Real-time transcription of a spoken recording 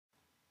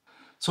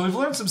So we've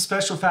learned some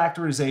special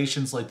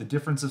factorizations like the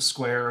difference of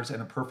squares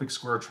and a perfect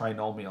square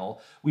trinomial.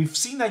 We've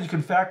seen that you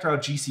can factor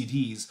out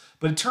GCDs,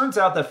 but it turns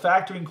out that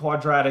factoring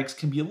quadratics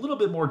can be a little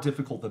bit more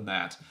difficult than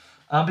that.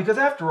 Because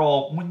after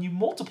all, when you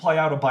multiply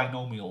out a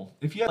binomial,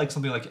 if you had like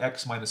something like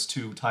x minus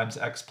 2 times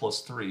x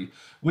plus 3,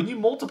 when you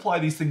multiply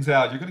these things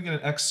out, you're going to get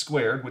an x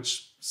squared,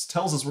 which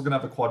tells us we're going to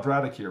have a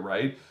quadratic here,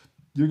 right?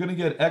 You're going to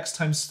get x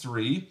times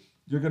 3,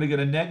 you're going to get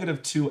a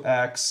negative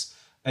 2x,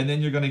 and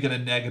then you're going to get a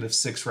negative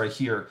 6 right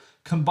here.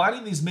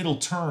 Combining these middle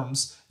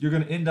terms, you're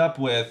going to end up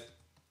with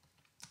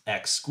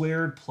x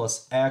squared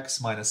plus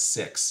x minus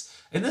 6.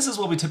 And this is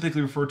what we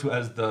typically refer to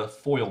as the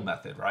FOIL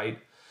method, right?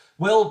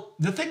 Well,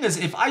 the thing is,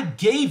 if I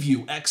gave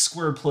you x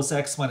squared plus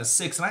x minus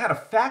 6 and I had to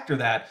factor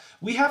that,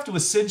 we have to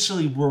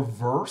essentially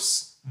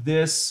reverse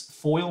this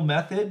FOIL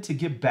method to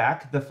get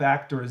back the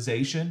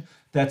factorization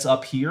that's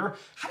up here.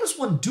 How does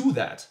one do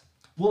that?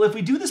 Well, if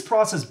we do this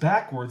process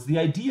backwards, the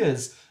idea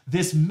is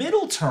this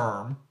middle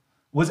term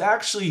was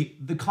actually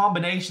the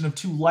combination of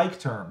two like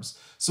terms.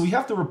 So we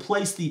have to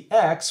replace the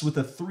x with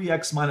a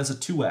 3x minus a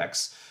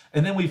 2x,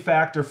 and then we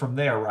factor from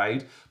there,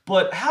 right?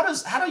 But how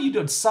do you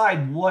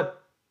decide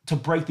what to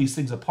break these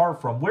things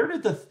apart from? Where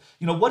did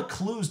what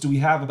clues do we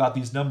have about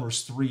these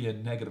numbers 3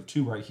 and negative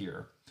 2 right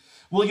here?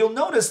 Well, you'll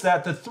notice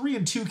that the 3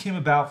 and 2 came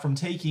about from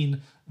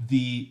taking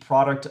the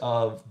product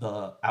of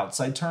the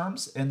outside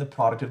terms and the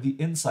product of the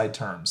inside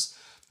terms,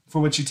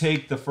 for which you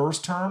take the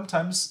first term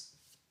times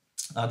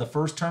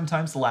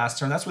the last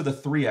term. That's where the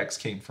 3x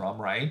came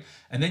from, right?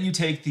 And then you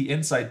take the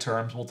inside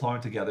terms, multiply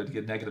them together to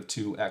get negative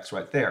 2x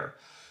right there.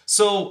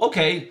 So,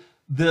 okay,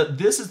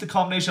 this is the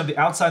combination of the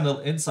outside and the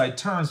inside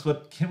terms,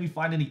 but can we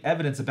find any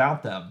evidence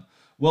about them?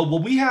 Well,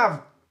 what we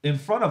have in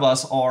front of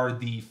us are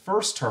the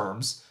first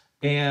terms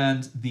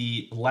and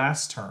the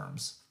last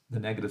terms, the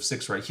negative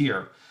 6 right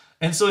here.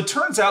 And so it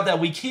turns out that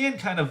we can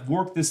kind of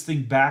work this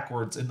thing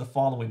backwards in the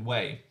following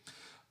way.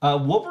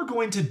 What we're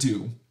going to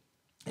do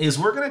is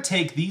we're going to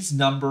take these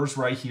numbers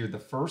right here, the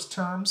first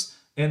terms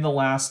and the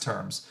last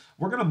terms.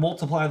 We're going to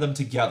multiply them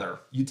together.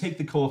 You take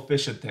the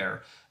coefficient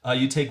there.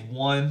 You take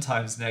 1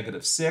 times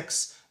negative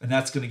 6, and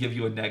that's going to give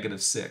you a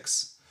negative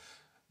 6.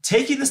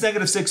 Taking this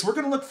negative 6, we're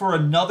going to look for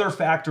another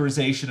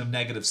factorization of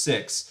negative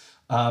 6,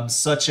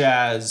 such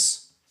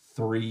as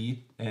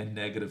 3 and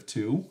negative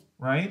 2,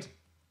 right?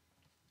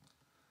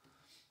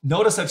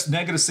 Notice that's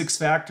negative 6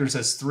 factors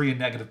as 3 and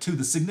negative 2.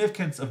 The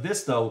significance of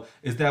this, though,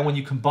 is that when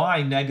you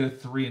combine negative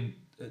 3 and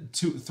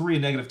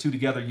negative 2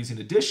 together using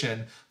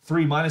addition,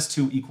 3 minus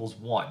 2 equals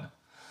 1.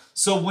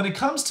 So when it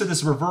comes to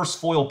this reverse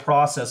FOIL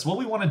process, what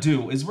we want to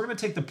do is we're going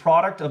to take the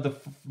product of the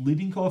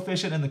leading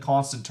coefficient and the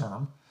constant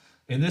term.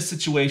 In this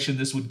situation,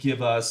 this would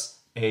give us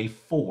a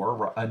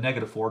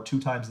negative 4. 2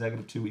 times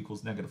negative 2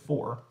 equals negative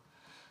 4.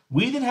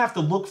 We then have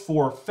to look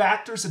for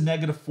factors of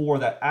negative 4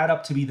 that add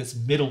up to be this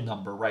middle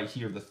number right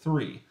here, the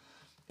 3.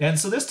 And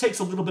so this takes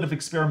a little bit of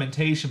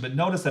experimentation, but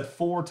notice that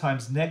 4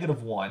 times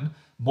negative 1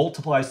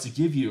 multiplies to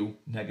give you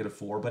negative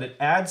 4, but it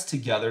adds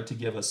together to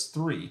give us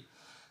 3.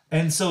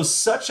 And so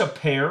such a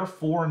pair,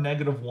 4 and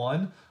negative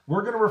 1,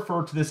 we're going to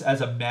refer to this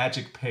as a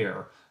magic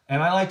pair.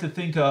 And I like to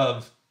think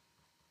of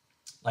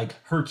like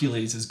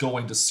Hercules is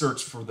going to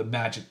search for the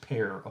magic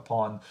pear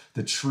upon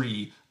the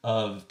tree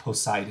of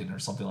Poseidon or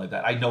something like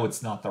that. I know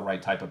it's not the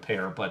right type of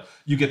pear, but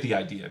you get the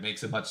idea. It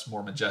makes it much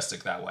more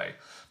majestic that way.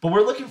 But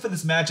we're looking for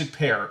this magic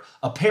pair,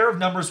 a pair of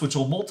numbers which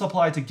will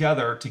multiply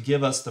together to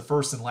give us the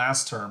first and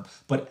last term,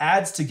 but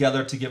adds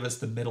together to give us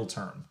the middle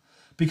term.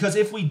 Because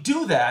if we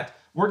do that,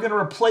 we're going to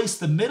replace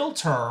the middle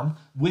term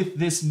with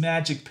this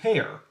magic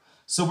pair.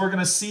 So we're going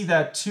to see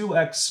that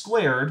 2x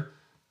squared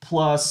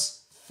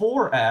plus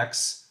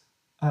 4x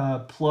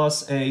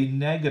plus a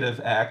negative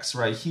x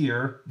right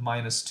here,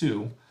 minus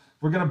 2.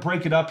 We're going to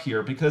break it up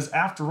here because,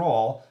 after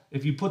all,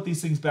 if you put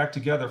these things back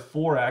together,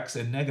 4x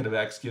and negative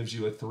x gives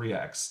you a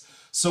 3x.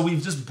 So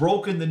we've just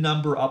broken the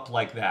number up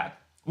like that.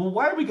 Well,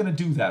 why are we going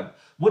to do that?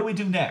 What do we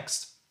do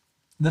next?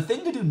 The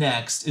thing to do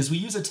next is we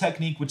use a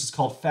technique which is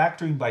called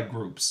factoring by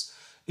groups.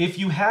 If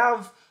you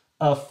have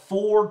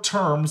 4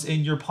 terms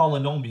in your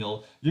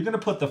polynomial, you're going to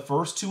put the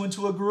first 2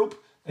 into a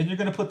group, and you're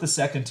going to put the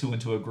second 2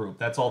 into a group.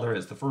 That's all there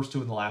is, the first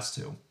 2 and the last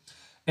 2.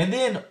 And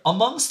then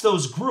amongst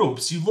those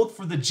groups, you look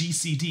for the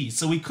GCD.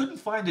 So we couldn't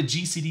find a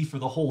GCD for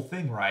the whole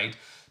thing, right?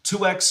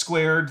 2x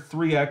squared,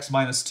 3x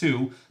minus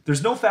 2.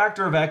 There's no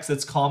factor of x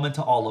that's common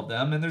to all of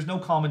them, and there's no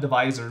common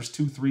divisors,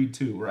 2, 3,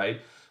 2, right?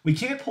 We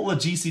can't pull a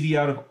GCD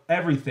out of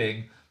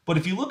everything, but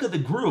if you look at the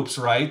groups,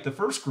 right, the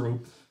first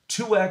group,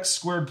 2x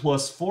squared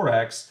plus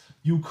 4x,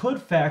 you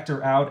could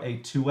factor out a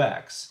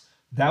 2x.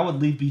 That would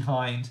leave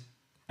behind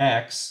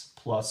x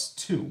plus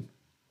 2.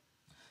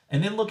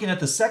 And then looking at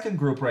the second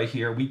group right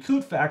here, we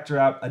could factor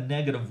out a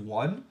negative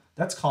 1.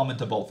 That's common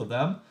to both of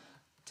them.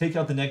 Take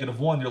out the negative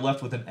 1, you're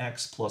left with an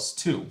x plus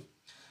 2.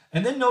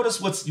 And then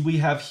notice what we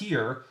have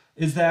here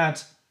is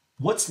that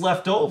what's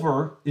left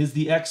over is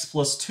the x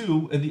plus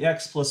 2 and the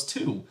x plus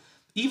 2.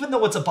 Even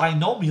though it's a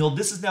binomial,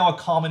 this is now a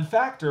common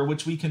factor,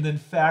 which we can then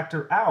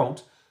factor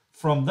out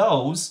from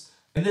those.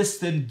 And this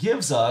then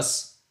gives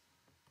us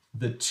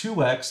the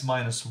 2x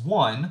minus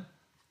 1,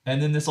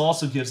 and then this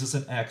also gives us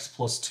an x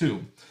plus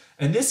 2.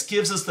 And this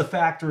gives us the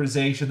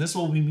factorization. This is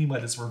what we mean by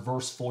this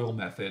reverse FOIL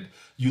method.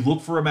 You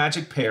look for a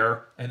magic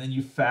pair, and then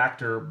you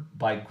factor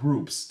by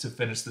groups to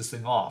finish this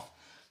thing off.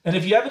 And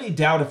if you have any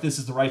doubt if this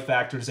is the right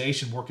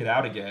factorization, work it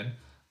out again.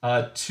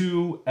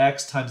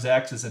 2x times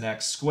x is an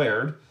x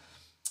squared.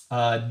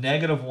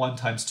 Negative 1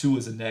 times 2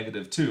 is a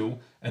negative 2.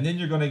 And then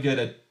you're going to get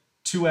a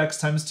 2x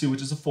times 2,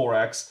 which is a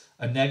 4x,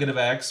 a negative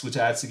x, which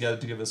adds together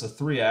to give us a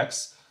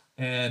 3x.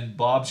 And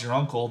Bob's your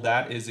uncle,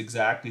 that is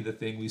exactly the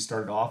thing we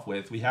started off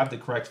with. We have the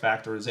correct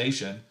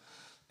factorization.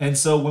 And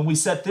so when we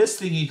set this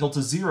thing equal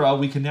to 0,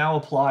 we can now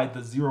apply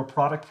the zero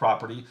product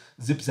property,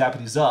 zip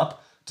zappity zup,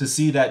 to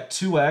see that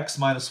 2x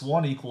minus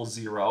 1 equals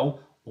 0,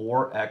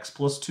 or x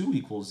plus 2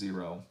 equals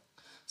 0.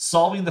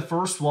 Solving the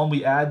first one,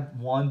 we add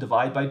 1,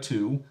 divide by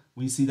 2.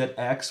 We see that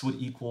x would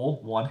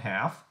equal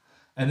 1/2.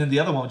 And then the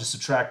other one, just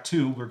subtract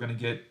 2, we're going to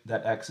get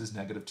that x is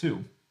negative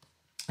 2.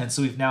 And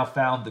so we've now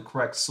found the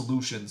correct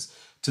solutions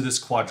to this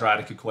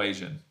quadratic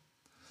equation.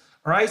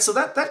 All right, so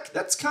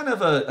that's kind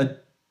of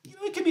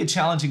it can be a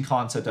challenging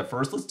concept at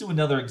first. Let's do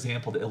another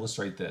example to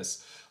illustrate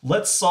this.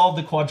 Let's solve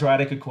the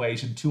quadratic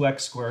equation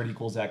 2x squared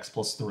equals x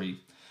plus 3.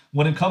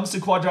 When it comes to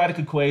quadratic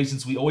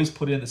equations, we always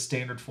put in the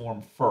standard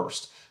form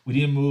first. We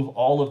need to move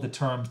all of the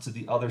terms to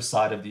the other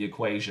side of the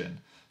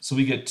equation. So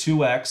we get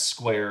 2x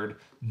squared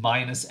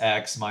minus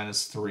x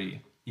minus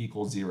 3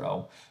 equals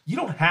 0. You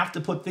don't have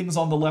to put things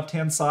on the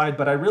left-hand side,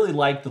 but I really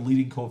like the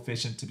leading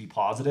coefficient to be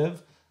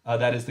positive.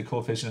 That is the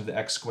coefficient of the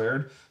x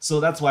squared. So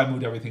that's why I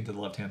moved everything to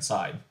the left-hand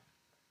side.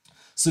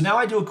 So now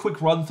I do a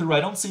quick run through. I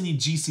don't see any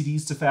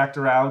GCDs to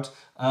factor out.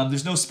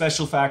 There's no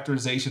special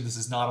factorization. This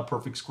is not a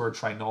perfect square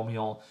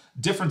trinomial.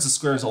 Difference of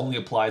squares only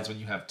applies when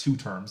you have two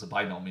terms, a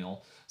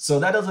binomial. So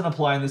that doesn't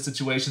apply in this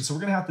situation. So we're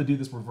going to have to do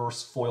this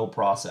reverse FOIL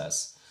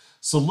process.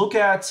 So look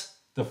at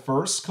the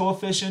first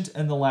coefficient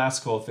and the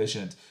last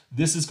coefficient.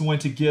 This is going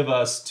to give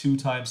us 2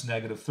 times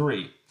negative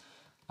 3,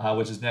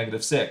 which is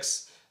negative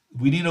 6.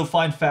 We need to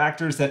find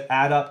factors that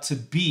add up to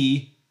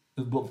be,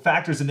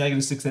 factors in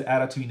negative 6 that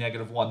add up to be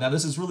negative 1. Now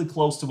this is really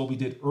close to what we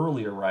did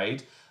earlier,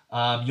 right?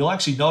 You'll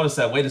actually notice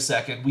that, wait a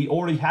second, we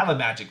already have a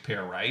magic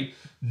pair, right?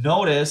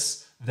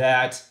 Notice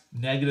that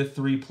negative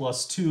 3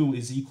 plus 2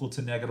 is equal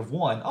to negative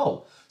 1.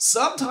 Oh,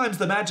 sometimes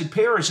the magic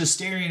pair is just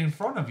staring in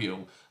front of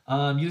you.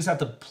 You just have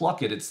to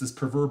pluck it. It's this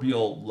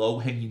proverbial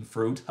low-hanging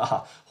fruit.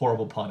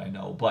 Horrible pun, I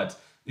know, but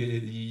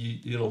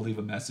it'll leave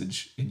a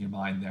message in your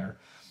mind there.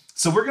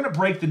 So we're going to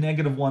break the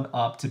negative 1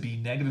 up to be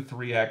negative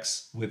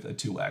 3x with a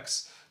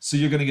 2x. So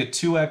you're going to get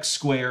 2x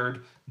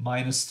squared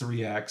minus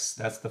 3x.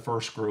 That's the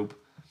first group.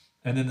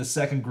 And then the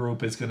second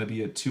group is going to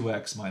be a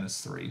 2x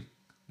minus 3.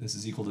 This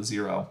is equal to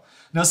 0.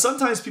 Now,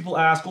 sometimes people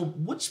ask, well,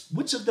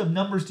 which of the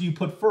numbers do you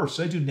put first?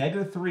 Should I do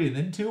negative 3 and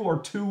then 2, or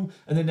 2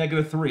 and then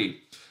negative 3?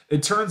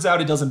 It turns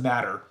out it doesn't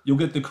matter. You'll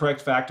get the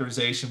correct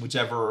factorization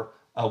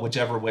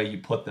whichever way you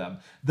put them.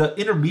 The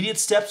intermediate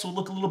steps will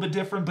look a little bit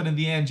different, but in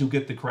the end, you'll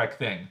get the correct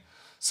thing.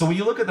 So when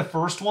you look at the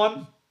first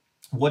one,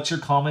 what's your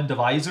common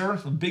divisor?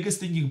 The biggest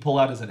thing you can pull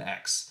out is an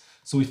x.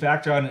 So we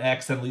factor out an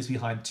x that leaves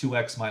behind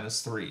 2x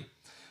minus 3.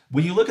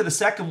 When you look at the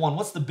second one,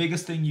 what's the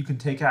biggest thing you can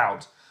take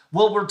out?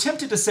 Well, we're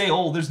tempted to say,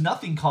 oh, there's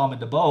nothing common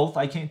to both.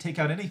 I can't take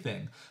out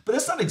anything. But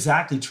that's not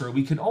exactly true.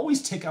 We can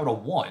always take out a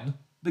 1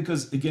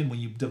 because, again, when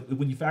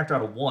you factor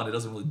out a 1, it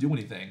doesn't really do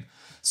anything.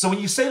 So when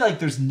you say like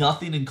there's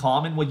nothing in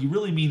common, what you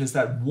really mean is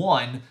that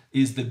 1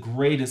 is the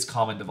greatest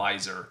common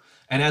divisor.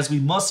 And as we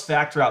must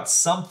factor out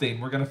something,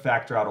 we're going to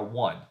factor out a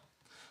 1.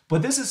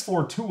 But this is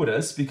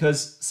fortuitous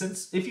because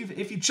since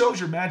if you chose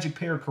your magic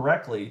pair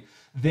correctly,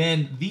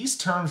 then these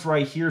terms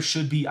right here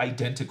should be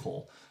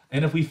identical.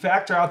 And if we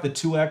factor out the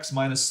 2x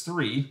minus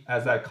 3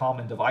 as that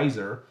common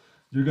divisor,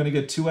 you're going to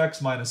get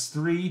 2x minus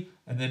 3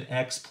 and then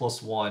x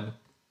plus 1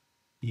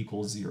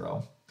 equals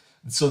 0.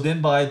 And so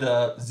then by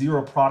the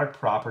zero product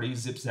property,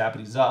 zip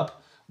zappity zup,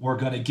 we're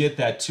going to get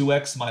that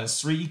 2x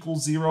minus 3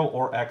 equals 0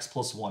 or x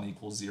plus 1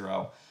 equals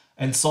 0.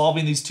 And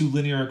solving these two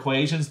linear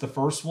equations, the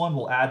first one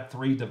will add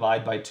 3,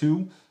 divide by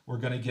 2. We're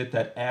going to get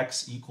that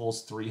x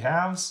equals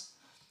 3/2.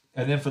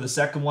 And then for the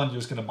second one, you're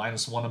just going to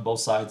minus 1 on both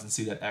sides and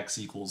see that x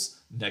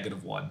equals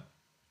negative 1.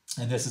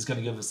 And this is going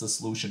to give us the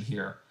solution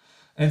here.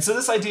 And so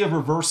this idea of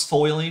reverse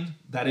foiling,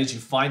 that is you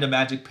find a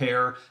magic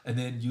pair and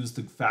then use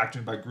the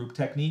factoring by group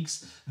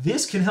techniques,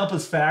 this can help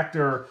us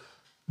factor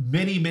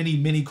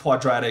many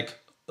quadratic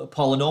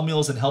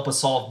polynomials and help us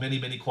solve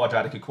many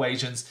quadratic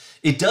equations.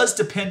 It does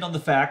depend on the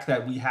fact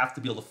that we have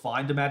to be able to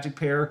find a magic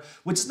pair,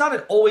 which is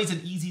not always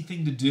an easy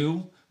thing to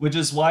do, which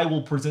is why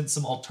we'll present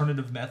some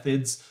alternative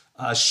methods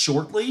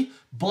shortly.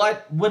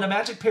 But when a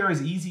magic pair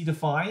is easy to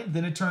find,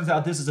 then it turns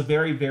out this is a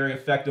very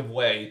effective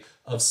way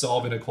of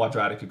solving a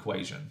quadratic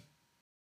equation.